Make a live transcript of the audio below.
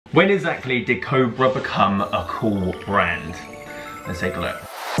When exactly did Cobra become a cool brand? Let's take a look.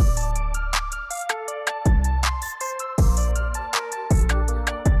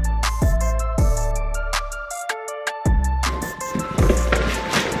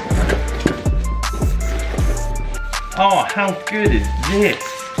 Oh, how good is this?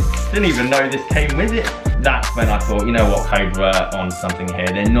 Didn't even know this came with it. That's when I thought, you know what, Cobra on something here.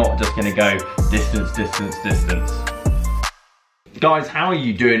 They're not just gonna go distance, distance, distance. Guys, how are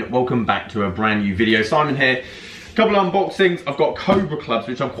you doing? Welcome back to a brand new video. Simon here. A couple of unboxings. I've got Cobra clubs,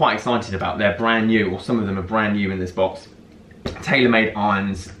 which I'm quite excited about. They're brand new, or some of them are brand new in this box. TaylorMade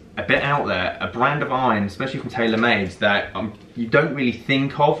irons, a bit out there. A brand of irons, especially from TaylorMade, that you don't really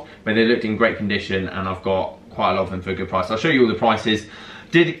think of, but they looked in great condition, and I've got quite a lot of them for a good price. I'll show you all the prices.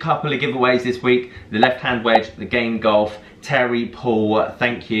 Did a couple of giveaways this week. The left-hand wedge, the game golf. Terry, Paul,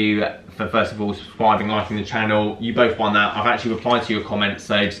 thank you for first of all subscribing, liking the channel. You both won that. I've actually replied to your comments,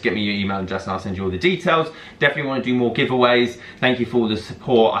 so just get me your email address and I'll send you all the details. Definitely want to do more giveaways. Thank you for all the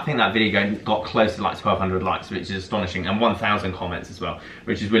support. I think that video got close to like 1,200 likes, which is astonishing, and 1,000 comments as well,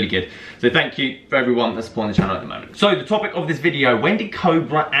 which is really good. So thank you for everyone that's supporting the channel at the moment. So the topic of this video, when did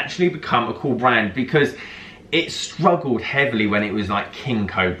Cobra actually become a cool brand? Because it struggled heavily when it was like King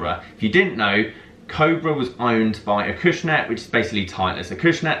Cobra. If you didn't know, Cobra was owned by Acushnet, which is basically Titleist.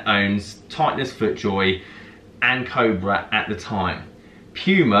 Acushnet owns Titleist, FootJoy, and Cobra at the time.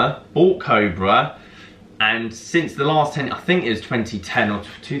 Puma bought Cobra, and since the last 10, I think it was 2010 or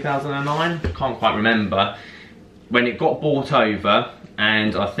 2009, can't quite remember, when it got bought over,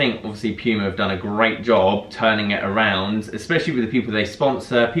 and I think obviously Puma have done a great job turning it around, especially with the people they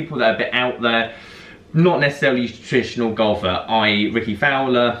sponsor, people that are a bit out there, not necessarily traditional golfer, i.e. Ricky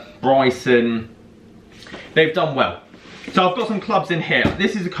Fowler, Bryson. They've done well. So I've got some clubs in here.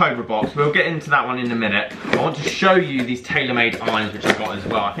 This is a Cobra box. We'll get into that one in a minute. I want to show you these TaylorMade irons which I got as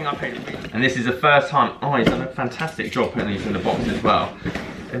well. I think I paid it. And this is the first time. Oh, he's done a fantastic job putting these in the box as well.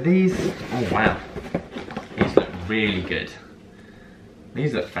 Are these? Oh wow. These look really good.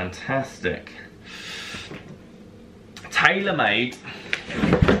 These look fantastic. TaylorMade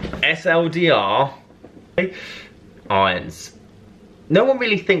SLDR irons. No one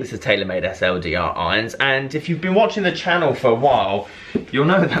really thinks of TaylorMade SLDR irons, and if you've been watching the channel for a while, you'll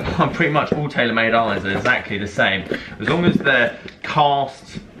know that pretty much all TaylorMade irons are exactly the same. As long as they're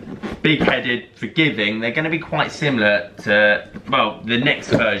cast, big-headed, forgiving, they're going to be quite similar to, well, the next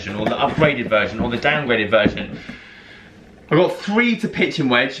version, or the upgraded version, or the downgraded version. I've got 3 to pitch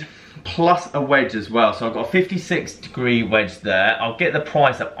and wedge, plus a wedge as well. So I've got a 56-degree wedge there. I'll get the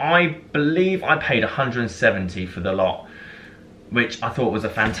price up. I believe I paid 170 for the lot, which I thought was a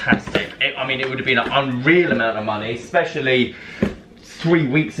fantastic. I mean, it would have been an unreal amount of money, especially 4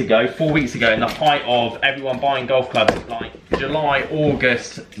 weeks ago, in the height of everyone buying golf clubs, like July,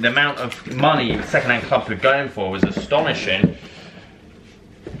 August. The amount of money second-hand clubs were going for was astonishing.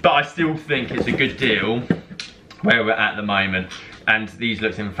 But I still think it's a good deal where we're at the moment. And these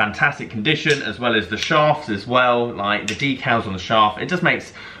look in fantastic condition, as well as the shafts as well, like the decals on the shaft. It just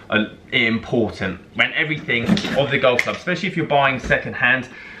makes it important when everything of the golf club, especially if you're buying second hand,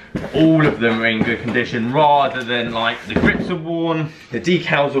 all of them are in good condition, rather than like the grips are worn, the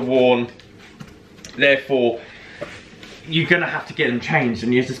decals are worn. Therefore, you're gonna have to get them changed,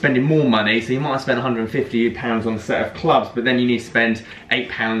 and you're just spending more money. So you might spend £150 on a set of clubs, but then you need to spend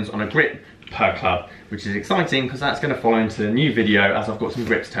 £8 on a grip per club, which is exciting because that's going to follow into a new video, as I've got some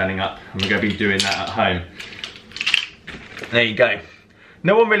grips turning up and we're going to be doing that at home. There you go.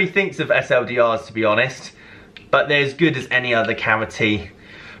 No one really thinks of SLDRs, to be honest, but they're as good as any other cavity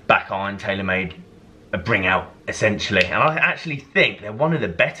back iron TaylorMade bring out, essentially. And I actually think they're one of the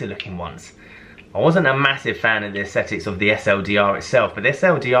better looking ones. I wasn't a massive fan of the aesthetics of the SLDR itself, but the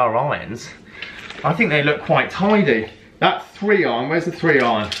SLDR irons, I think they look quite tidy. That 3 iron, where's the 3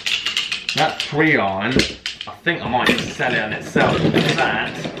 iron? That 3 iron, I think I might just sell it on itself.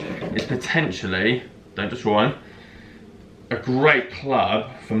 That is potentially, don't destroy them, a great club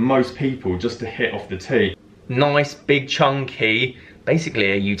for most people just to hit off the tee. Nice, big, chunky,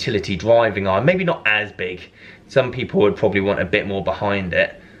 basically a utility driving iron. Maybe not as big. Some people would probably want a bit more behind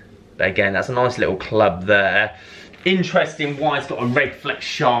it. But again, that's a nice little club there. Interesting why it's got a red flex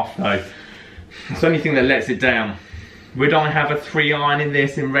shaft though. It's the only thing that lets it down. Would I have a 3 iron in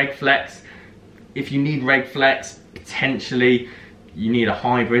this in reg flex? If you need reg flex, potentially you need a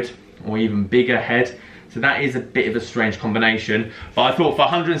hybrid or even bigger head. So that is a bit of a strange combination. But I thought for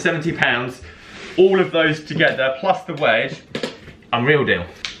 £170, all of those together, plus the wedge, unreal deal.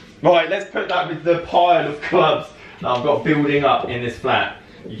 Right, let's put that with the pile of clubs that I've got building up in this flat.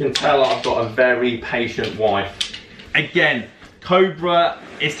 You can tell I've got a very patient wife. Again, Cobra,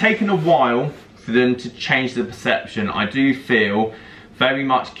 it's taken a while for them to change the perception. I do feel very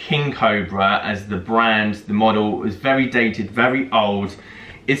much King Cobra as the brand, the model is very dated, very old.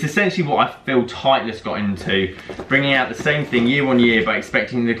 It's essentially what I feel Titleist got into, bringing out the same thing year on year but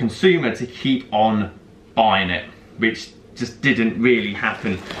expecting the consumer to keep on buying it, which just didn't really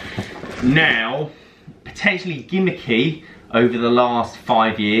happen. Now, potentially gimmicky over the last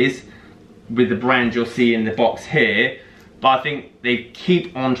 5 years with the brand you'll see in the box here, but I think they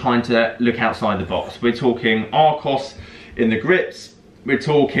keep on trying to look outside the box. We're talking Arcos in the grips, we're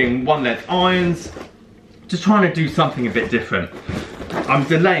talking one-length irons, just trying to do something a bit different. I'm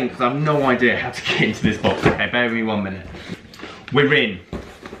delaying because I have no idea how to get into this box. Okay, bear with me 1 minute. We're in.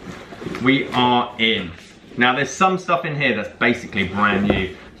 We are in. Now there's some stuff in here that's basically brand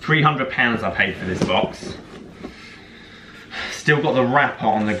new. £300 I paid for this box. Still got the wrapper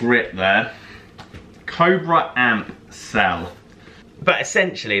on the grip there. Cobra amp cell. But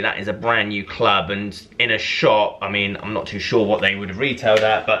essentially that is a brand new club, and in a shop, I mean, I'm not too sure what they would have retailed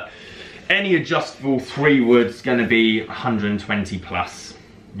at, but any adjustable 3-wood's gonna be 120 plus,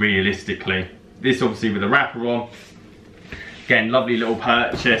 realistically. This obviously with a wrapper on. Again, lovely little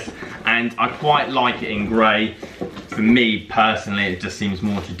purchase, and I quite like it in grey. For me personally, it just seems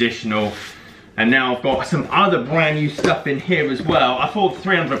more traditional. And now I've got some other brand new stuff in here as well. I thought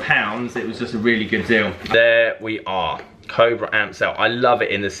 £300, it was just a really good deal. There we are. Cobra amp cell. I love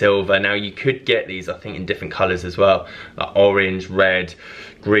it in the silver. Now you could get these, I think, in different colours as well, like orange, red,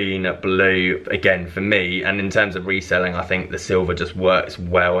 green, blue. Again, for me, and in terms of reselling, I think the silver just works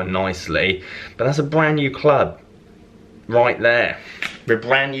well and nicely. But that's a brand new club right there with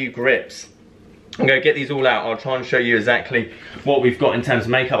brand new grips. I'm going to get these all out. I'll try and show you exactly what we've got in terms of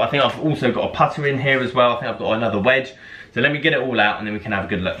makeup. I think I've also got a putter in here as well. I think I've got another wedge. So let me get it all out and then we can have a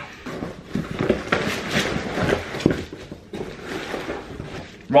good look.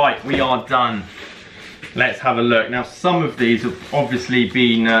 Right, we are done. Let's have a look. Now some of these have obviously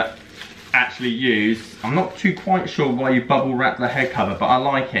been actually used. I'm not too quite sure why you bubble wrap the head cover, but I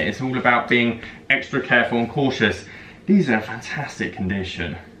like it. It's all about being extra careful and cautious. These are in fantastic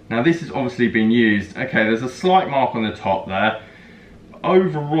condition. Now this has obviously been used. Okay, there's a slight mark on the top there.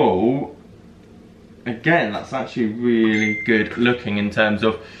 Overall, again, that's actually really good looking in terms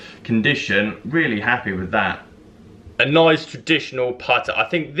of condition. Really happy with that. A nice traditional putter. I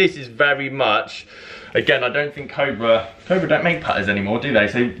think this is very much, again, I don't think Cobra don't make putters anymore, do they?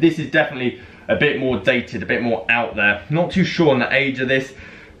 So this is definitely a bit more dated, a bit more out there. Not too sure on the age of this.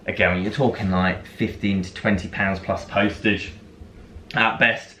 Again, you're talking like 15 to 20 pounds plus postage at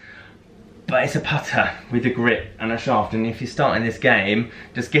best. But it's a putter with a grip and a shaft, and if you're starting this game,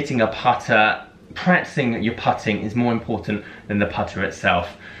 just getting a putter, practicing your putting is more important than the putter itself.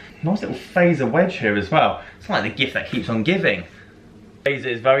 Nice little phaser wedge here as well. It's like the gift that keeps on giving. Phaser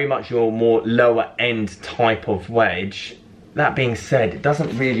is very much your more lower end type of wedge. That being said, it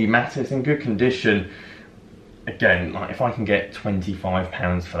doesn't really matter, it's in good condition. Again, like if I can get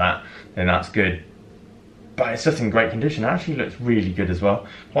 £25 for that, then that's good. But it's just in great condition. It actually looks really good as well.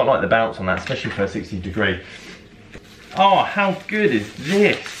 Quite like the bounce on that, especially for a 60 degree. Oh, how good is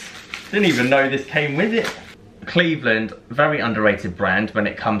this? Didn't even know this came with it. Cleveland, very underrated brand when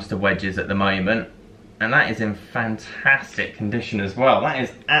it comes to wedges at the moment. And that is in fantastic condition as well. That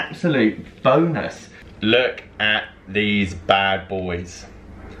is absolute bonus. Look at these bad boys.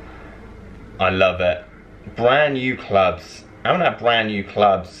 I love it. Brand new clubs. I haven't had brand new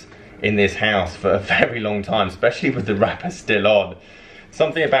clubs in this house for a very long time, especially with the wrapper still on.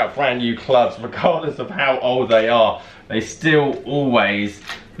 Something about brand new clubs, regardless of how old they are, they still always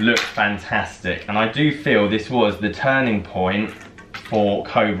look fantastic. And I do feel this was the turning point for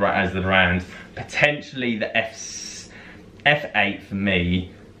Cobra as the brand. Potentially the F8 for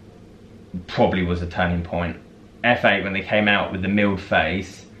me probably was a turning point. F8 when they came out with the milled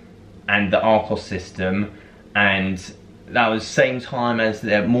face and the Arcos system, and that was the same time as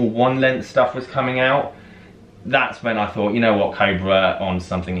the more one-length stuff was coming out. That's when I thought, you know what, Cobra on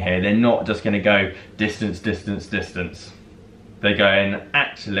something here. They're not just going to go distance, distance, distance. They're going,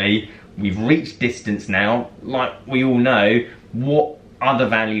 actually, we've reached distance now. Like we all know, what other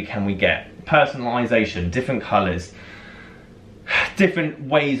value can we get? Personalisation, different colours, different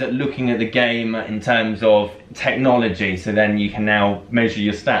ways at looking at the game in terms of technology, so then you can now measure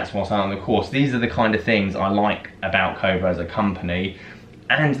your stats whilst out on the course. These are the kind of things I like about Cobra as a company,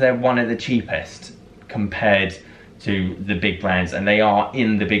 and they're one of the cheapest compared to the big brands, and they are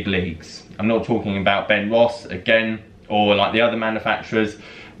in the big leagues. I'm not talking about Ben Ross again, or like the other manufacturers,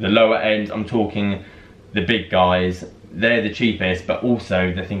 the lower end. I'm talking the big guys. They're the cheapest, but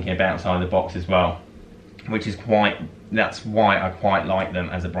also they're thinking about outside the box as well, which is quite that's why I quite like them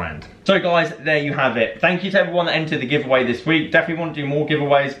as a brand. So guys, there you have it. Thank you to everyone that entered the giveaway this week. Definitely want to do more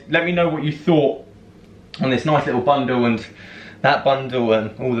giveaways. Let me know what you thought on this nice little bundle and that bundle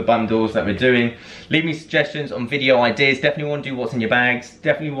and all the bundles that we're doing. Leave me suggestions on video ideas. Definitely want to do what's in your bags.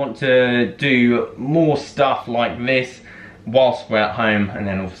 Definitely want to do more stuff like this whilst we're at home, and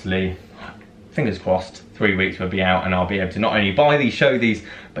then obviously, fingers crossed, 3 weeks we'll be out and I'll be able to not only buy these, show these,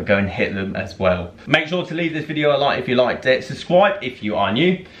 but go and hit them as well. Make sure to leave this video a like if you liked it. Subscribe if you are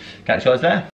new. Catch you guys there.